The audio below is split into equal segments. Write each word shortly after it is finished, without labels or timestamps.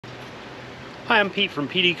Hi, I'm Pete from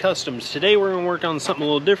PD Customs. Today we're going to work on something a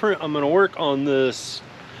little different. I'm going to work on this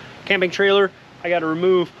camping trailer. I got to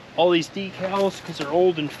remove all these decals because they're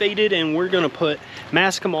old and faded, and we're going to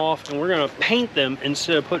mask them off, and we're going to paint them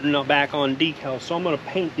instead of putting them back on decals. So I'm going to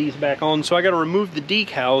paint these back on. So I got to remove the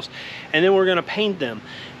decals, and then we're going to paint them.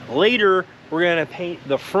 Later, we're going to paint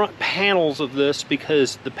the front panels of this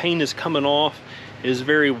because the paint is coming off. It is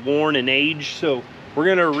very worn and aged. So we're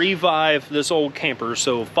gonna revive this old camper,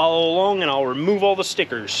 so follow along and I'll remove all the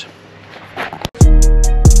stickers.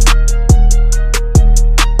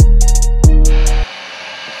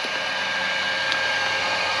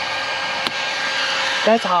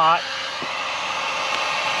 That's hot.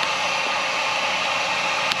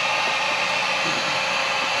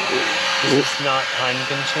 Is this not time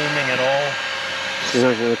consuming at all? You're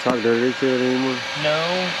not gonna talk dirty to it anymore? No.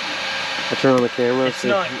 I turn on the camera. It's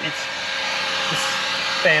not, it's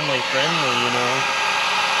family friendly, you know.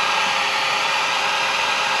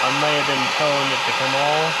 I may have been telling it to come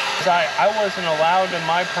off. I wasn't allowed to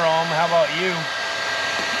my prom. How about you?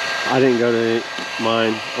 I didn't go to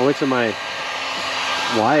mine. I went to my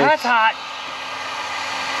wife's. That's hot.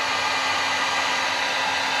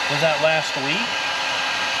 Was that last week?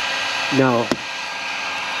 No.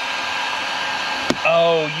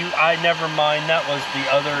 Oh, I never mind. That was the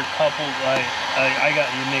other couple. I got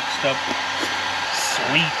you mixed up.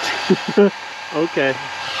 Sweet. Okay.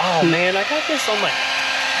 Oh man, I got this on my...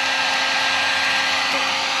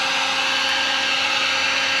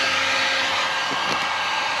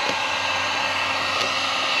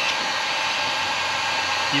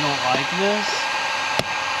 You don't like this?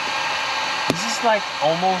 This is like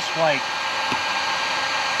almost like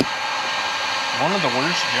one of the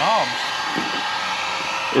worst jobs.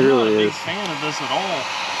 It really I'm not a big is. fan of this at all.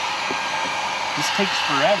 This takes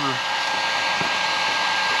forever.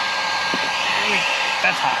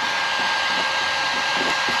 That's hot.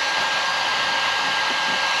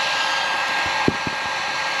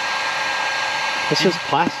 It's just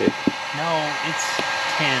plastic. No, it's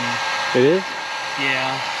tin. It is?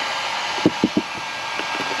 Yeah.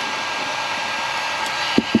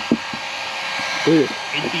 Dude,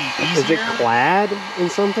 It'd be easier. is it clad in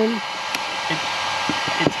something?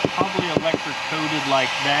 It's probably electric coated like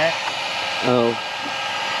that. Oh.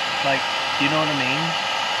 Like, you know what I mean?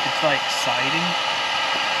 It's like siding.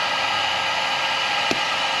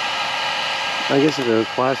 I guess if it was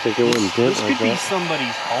plastic, it wouldn't dent This like could be that.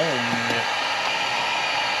 somebody's home.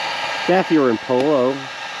 Yeah, if you were in Polo,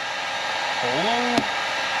 Polo?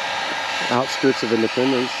 outskirts of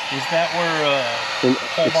Independence. Is that where In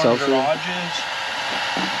Pole Barn Excelsior? Garage is?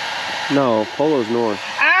 No, Polo's north.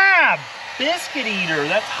 Ah! Biscuit eater!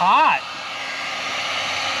 That's hot!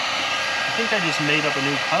 I think I just made up a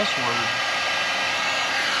new cuss word.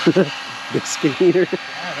 Biscuit eater.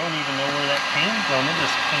 I don't even know where that came from. It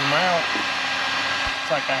just came out. It's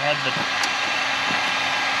like I had that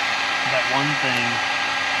one thing.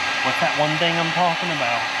 What's that one thing I'm talking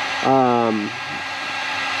about?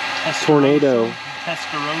 Tornado.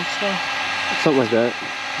 Testarossa? Something like that.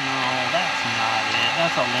 No, that's not it.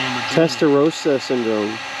 That's a Lamborghini. Testarossa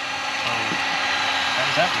syndrome. Oh.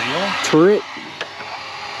 Is that real? Turret?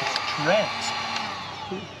 It's Tourette's.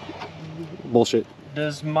 Bullshit.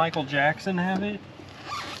 Does Michael Jackson have it?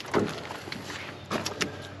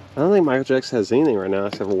 I don't think Michael Jackson has anything right now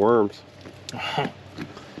except for worms.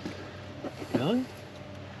 Really?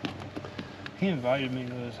 He invited me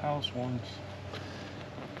to his house once.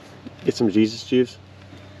 Get some Jesus juice.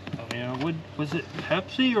 Oh yeah, was it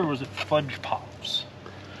Pepsi or was it Fudge Pops?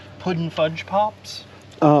 Puddin' Fudge Pops?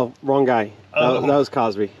 Oh, wrong guy. Oh. That was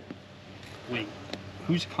Cosby. Wait,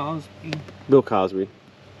 who's Cosby? Bill Cosby.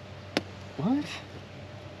 What?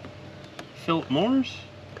 Philip Morris?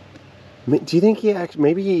 Do you think he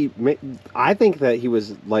actually, I think that he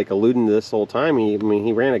was like alluding to this whole time. He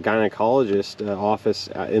ran a gynecologist office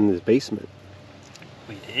in his basement.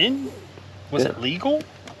 We did? Was it legal?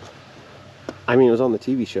 I mean, it was on the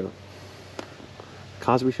TV show.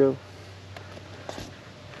 Cosby Show?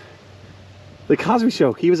 The Cosby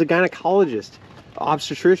Show. He was a gynecologist,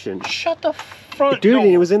 obstetrician. Shut the front Dude, door.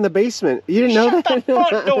 he was in the basement. You didn't know that? Shut the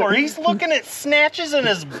front door. He's looking at snatches in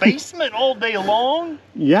his basement all day long?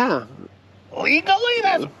 Yeah. Legally?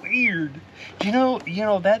 That's weird. You know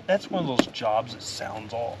that's one of those jobs that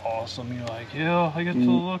sounds all awesome. You're like, yeah, I get to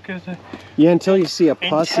look at it. Yeah, until you see a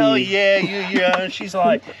pussy. Yeah. And she's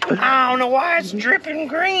like, I don't know why it's dripping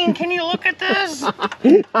green. Can you look at this?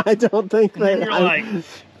 I don't think that. And you're like,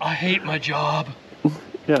 I hate my job.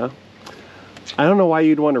 Yeah. I don't know why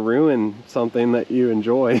you'd want to ruin something that you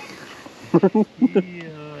enjoy. Yeah.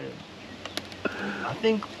 I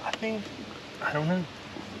think, I don't know.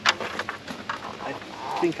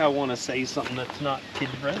 think I want to say something that's not kid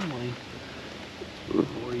friendly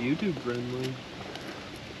or YouTube friendly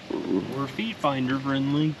or feet finder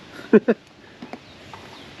friendly.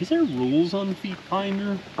 Is there rules on feet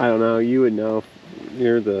finder? I don't know. You would know.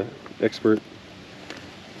 You're the expert.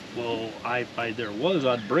 Well, if there was,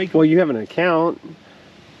 I'd break. Well, you have an account,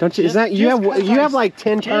 don't you? Is that you have like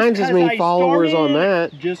 10 times as many followers on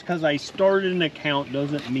that? Just because I started an account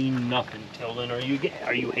doesn't mean nothing. Tilden, are you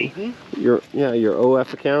hating? Your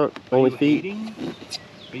OF account, only feet. Hating?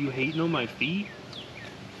 Are you hating on my feet?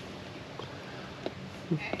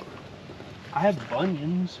 I have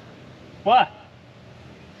bunions. What?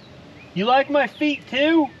 You like my feet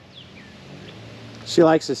too? She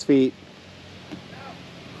likes his feet.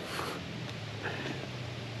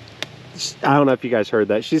 I don't know if you guys heard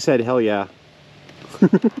that. She said, hell yeah.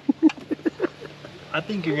 I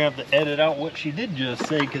think you're going to have to edit out what she did just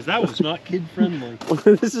say, because that was not kid friendly.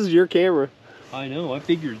 This is your camera. I know, I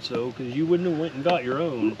figured so, because you wouldn't have went and got your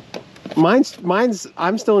own. I'm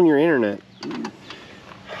still in your internet.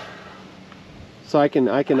 So I can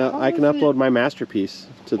upload my masterpiece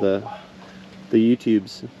to the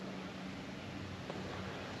YouTubes.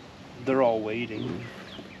 They're all waiting.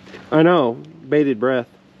 I know, bated breath.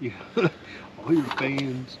 Yeah, all your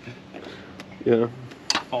fans. Yeah.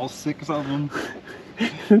 All 6 of them.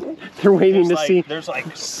 They're waiting to see. There's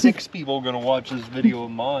like 6 people gonna watch this video of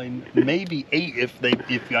mine. Maybe 8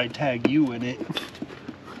 if I tag you in it.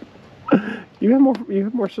 You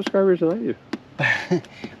have more subscribers than I do.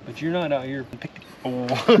 But you're not out here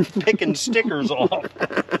picking stickers off.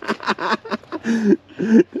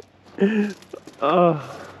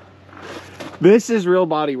 This is real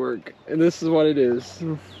body work, and this is what it is.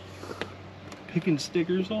 Picking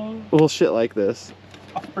stickers off? Little shit like this.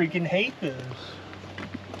 I freaking hate this.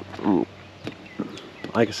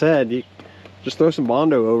 Like I said, you just throw some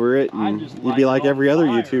Bondo over it, and you'd be like every other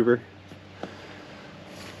YouTuber.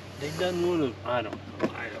 They done one of, I don't know.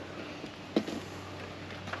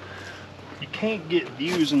 You can't get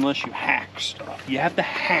views unless you hack stuff. You have to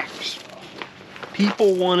hack stuff.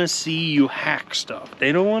 People want to see you hack stuff.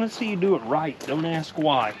 They don't want to see you do it right. Don't ask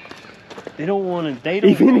why. They don't want to.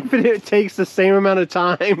 Even if it takes the same amount of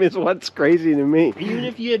time, is what's crazy to me. Even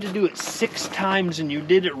if you had to do it 6 times and you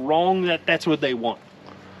did it wrong, that's what they want.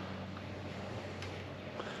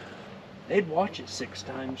 They'd watch it 6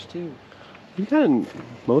 times too. You got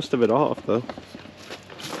most of it off though,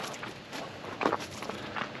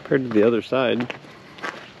 compared to the other side.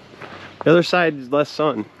 The other side is less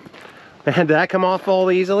sun. And did that come off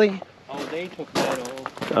all easily? Oh, they took that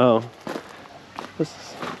off. Oh.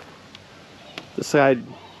 This side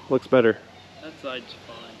looks better. That side's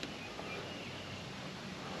fine.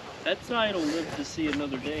 That side will live to see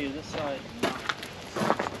another day. This side, not.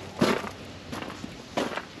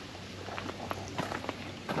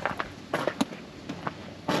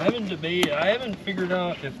 I haven't figured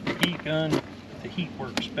out if the heat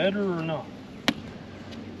works better or not.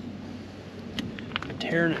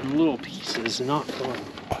 Tearing it in little pieces is not fun.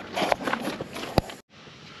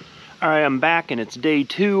 Alright, I'm back and it's day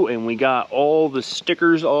 2 and we got all the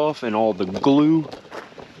stickers off and all the glue.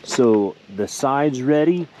 So the side's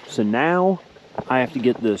ready. So now I have to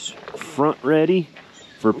get this front ready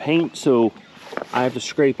for paint. So I have to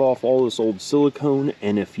scrape off all this old silicone,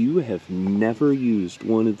 and if you have never used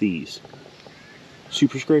one of these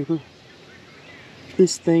super scraper,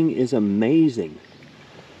 this thing is amazing.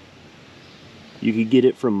 You could get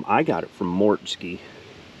it from, I got it from Mortski.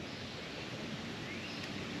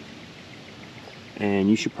 And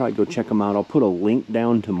you should probably go check them out. I'll put a link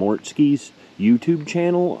down to Mortski's YouTube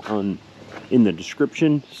channel in the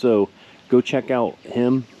description. So go check out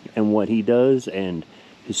him and what he does, and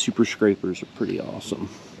his super scrapers are pretty awesome.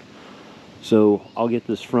 So I'll get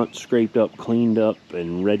this front scraped up, cleaned up,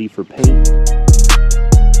 and ready for paint.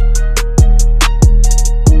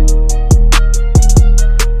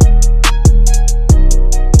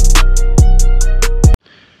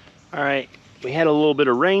 Alright, we had a little bit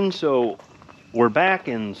of rain, so we're back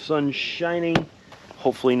and sun's shining.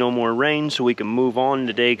 Hopefully no more rain so we can move on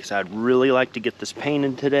today, because I'd really like to get this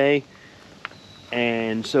painted today.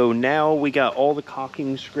 And so now we got all the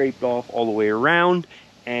caulking scraped off all the way around,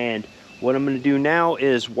 and what I'm going to do now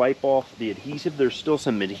is wipe off the adhesive. There's still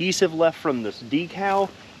some adhesive left from this decal,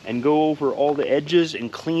 and go over all the edges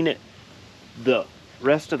and clean it, the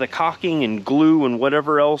rest of the caulking and glue and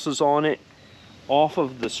whatever else is on it off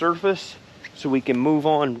of the surface, so we can move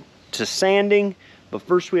on to sanding. But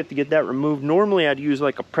first we have to get that removed. Normally I'd use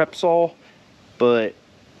like a prep saw, but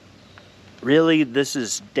really this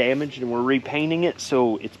is damaged and we're repainting it,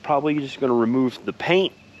 so it's probably just going to remove the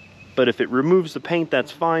paint but if it removes the paint,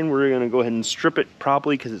 that's fine. We're gonna go ahead and strip it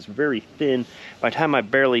properly because it's very thin. By the time I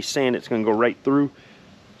barely sand, it's gonna go right through.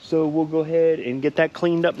 So we'll go ahead and get that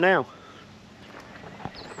cleaned up now.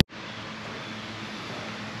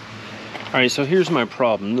 All right, so here's my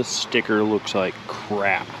problem. This sticker looks like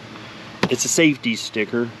crap. It's a safety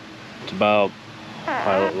sticker. It's about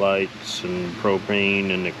pilot lights and propane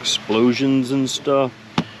and explosions and stuff.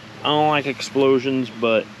 I don't like explosions,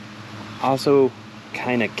 but also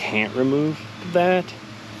kind of can't remove that.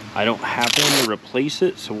 I don't have one to replace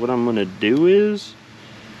it, so what I'm gonna do is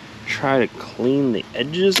try to clean the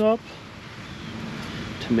edges up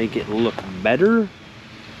to make it look better.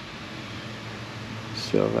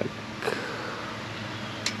 So like,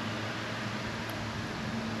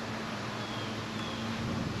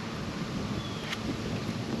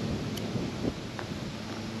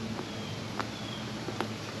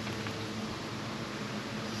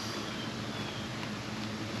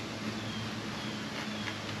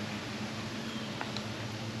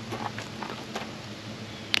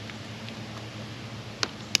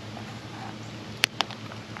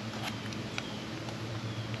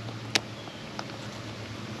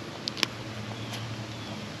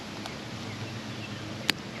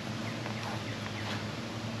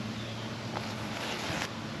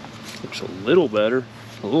 looks a little better,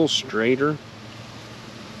 a little straighter.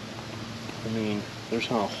 I mean, there's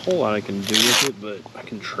not a whole lot I can do with it, but I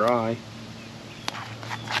can try.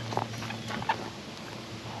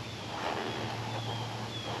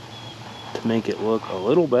 To make it look a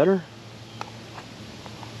little better.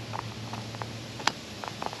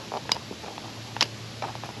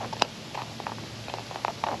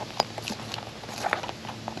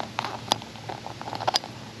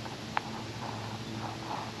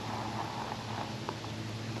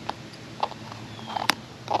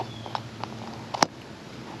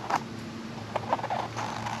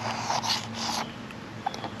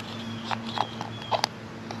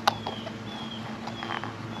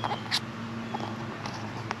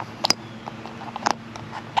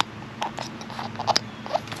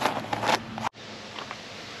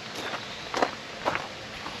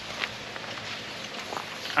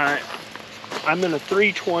 Alright, I'm gonna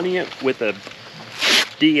 320 it with a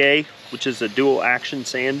DA, which is a dual action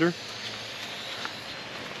sander.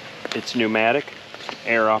 It's pneumatic,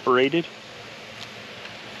 air operated.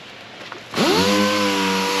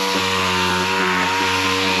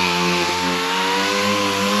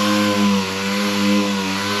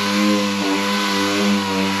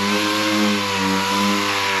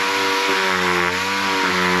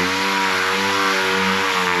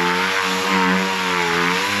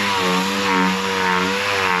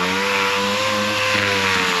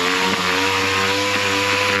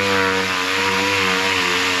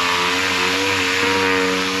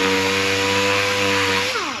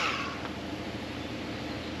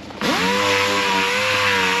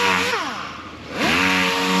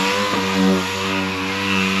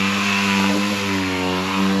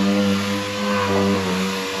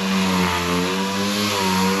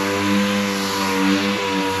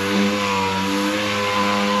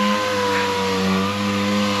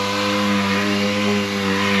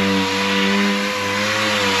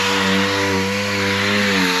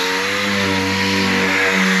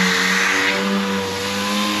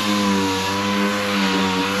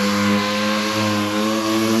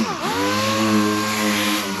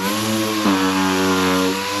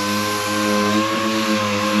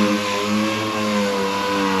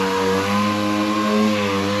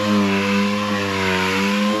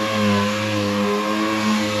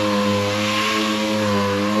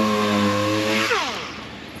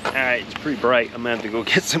 It's pretty bright. I'm gonna have to go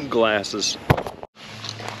get some glasses.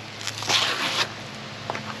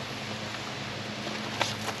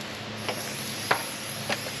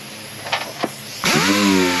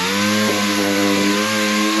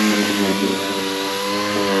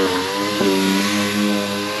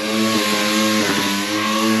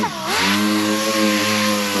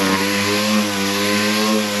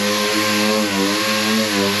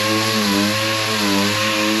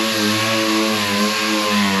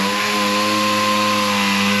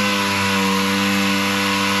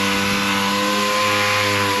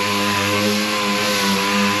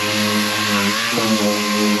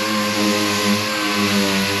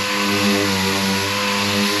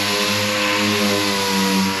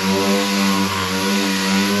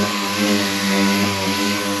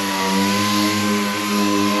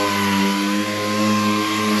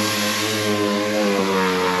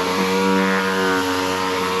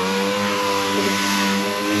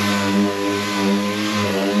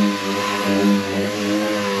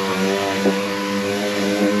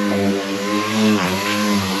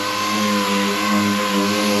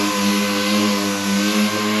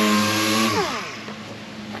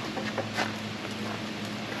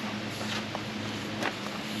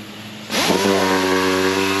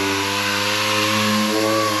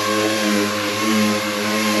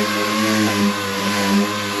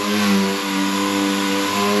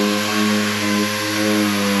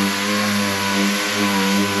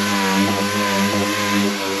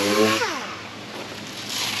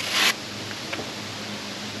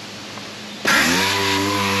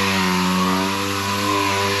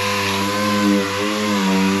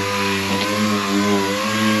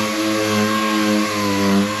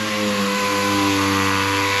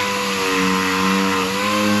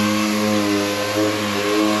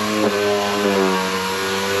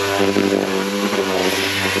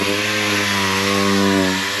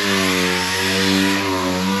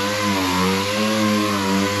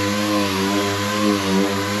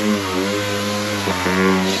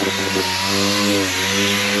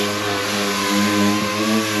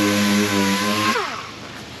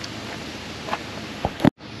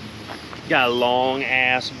 Got a long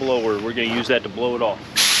ass blower. We're gonna use that to blow it off.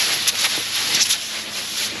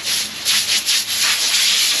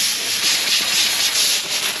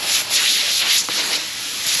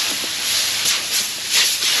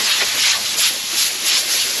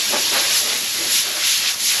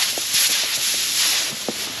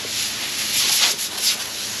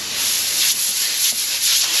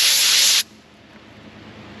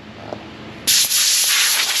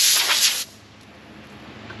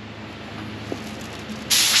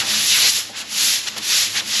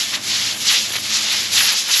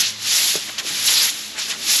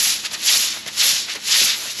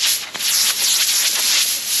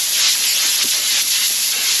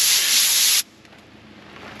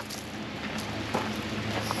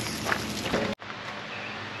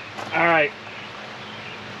 Alright,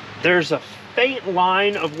 there's a faint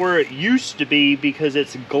line of where it used to be because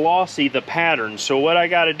it's glossy, the pattern. So what I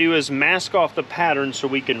got to do is mask off the pattern so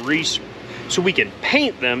we can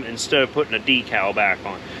paint them instead of putting a decal back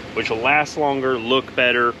on, which will last longer, look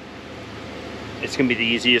better. It's going to be the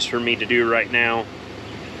easiest for me to do right now,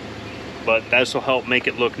 but this will help make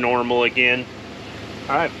it look normal again.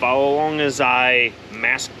 Alright, follow along as I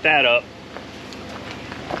mask that up.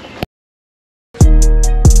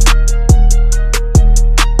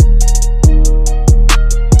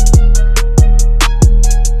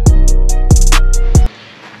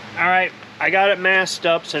 Alright, I got it masked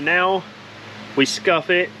up, so now we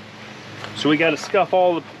scuff it. So we got to scuff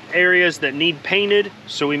all the areas that need painted.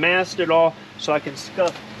 So we masked it all so I can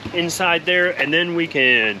scuff inside there, and then we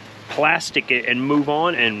can plastic it and move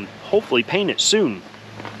on and hopefully paint it soon.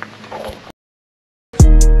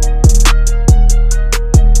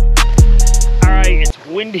 Alright, it's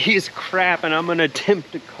windy as crap and I'm going to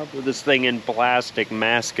attempt to cover this thing in plastic,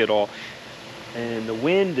 mask it all. And the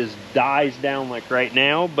wind dies down like right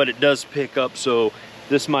now, but it does pick up, so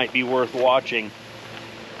this might be worth watching.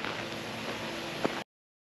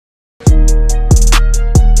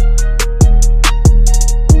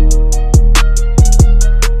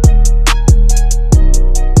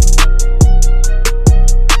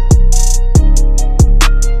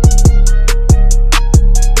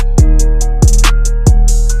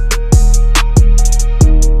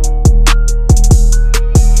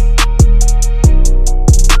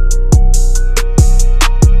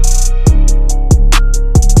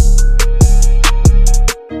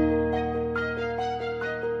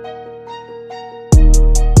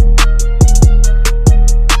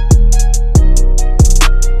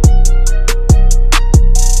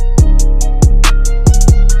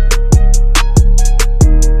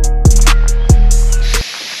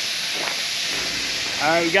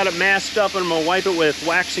 Alright, we got it masked up, and I'm going to wipe it with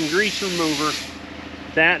wax and grease remover.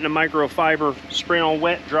 That and a microfiber, spray it on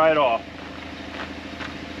wet, dry it off.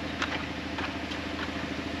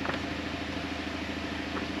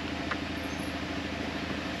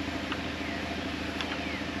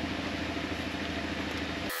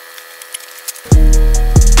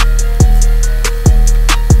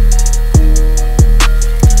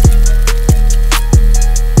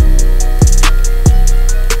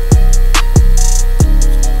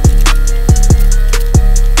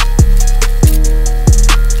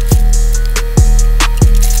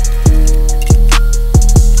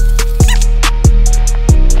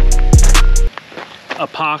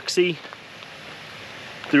 Epoxy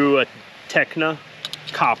through a Tecna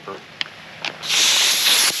copper.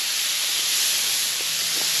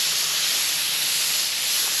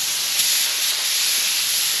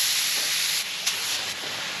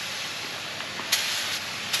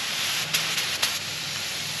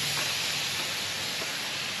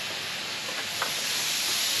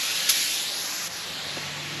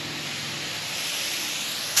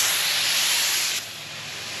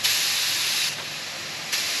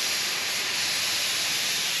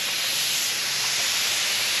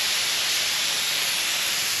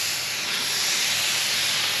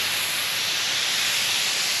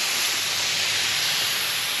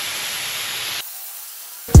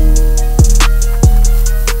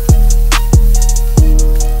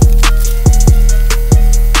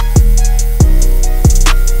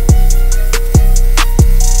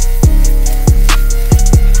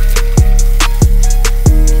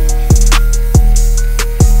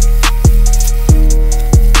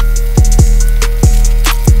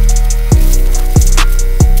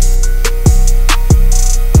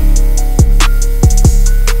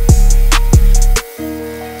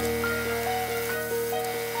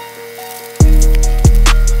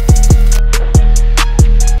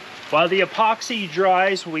 While the epoxy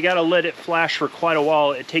dries, we gotta let it flash for quite a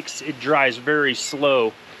while. It dries very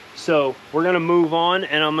slow. So we're gonna move on,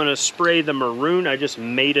 and I'm gonna spray the maroon. I just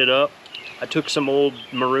made it up. I took some old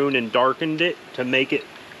maroon and darkened it to make it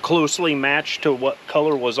closely match to what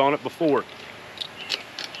color was on it before.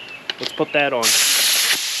 Let's put that on.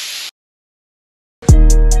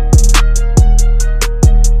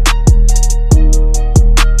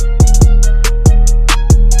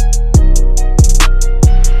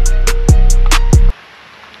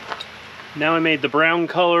 Now I made the brown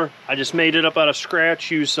color. I just made it up out of scratch,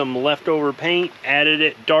 used some leftover paint, added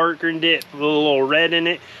it, darkened it, put a little red in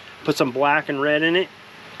it, put some black and red in it.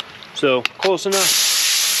 So close enough.